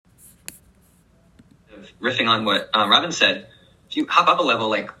riffing on what Robin said, if you hop up a level,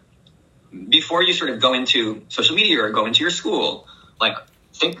 like before you sort of go into social media or go into your school, like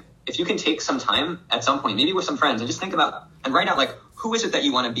think if you can take some time at some point, maybe with some friends, and just think about and write out like, who is it that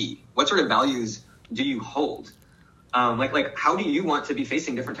you want to be? What sort of values do you hold? Like how do you want to be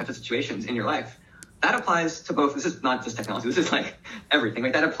facing different types of situations in your life? That applies to both. This is not just technology. This is like everything.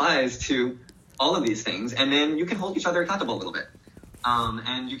 Like that applies to all of these things. And then you can hold each other accountable a little bit.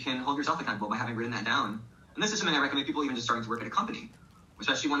 And you can hold yourself accountable by having written that down. And this is something I recommend people even just starting to work at a company,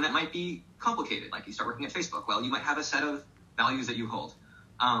 especially one that might be complicated. Like you start working at Facebook. Well, you might have a set of values that you hold.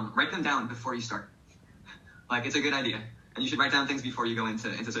 Write them down before you start. Like it's a good idea. And you should write down things before you go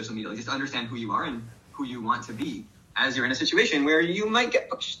into social media. Like, just understand who you are and who you want to be as you're in a situation where you might get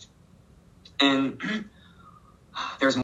pushed. And there's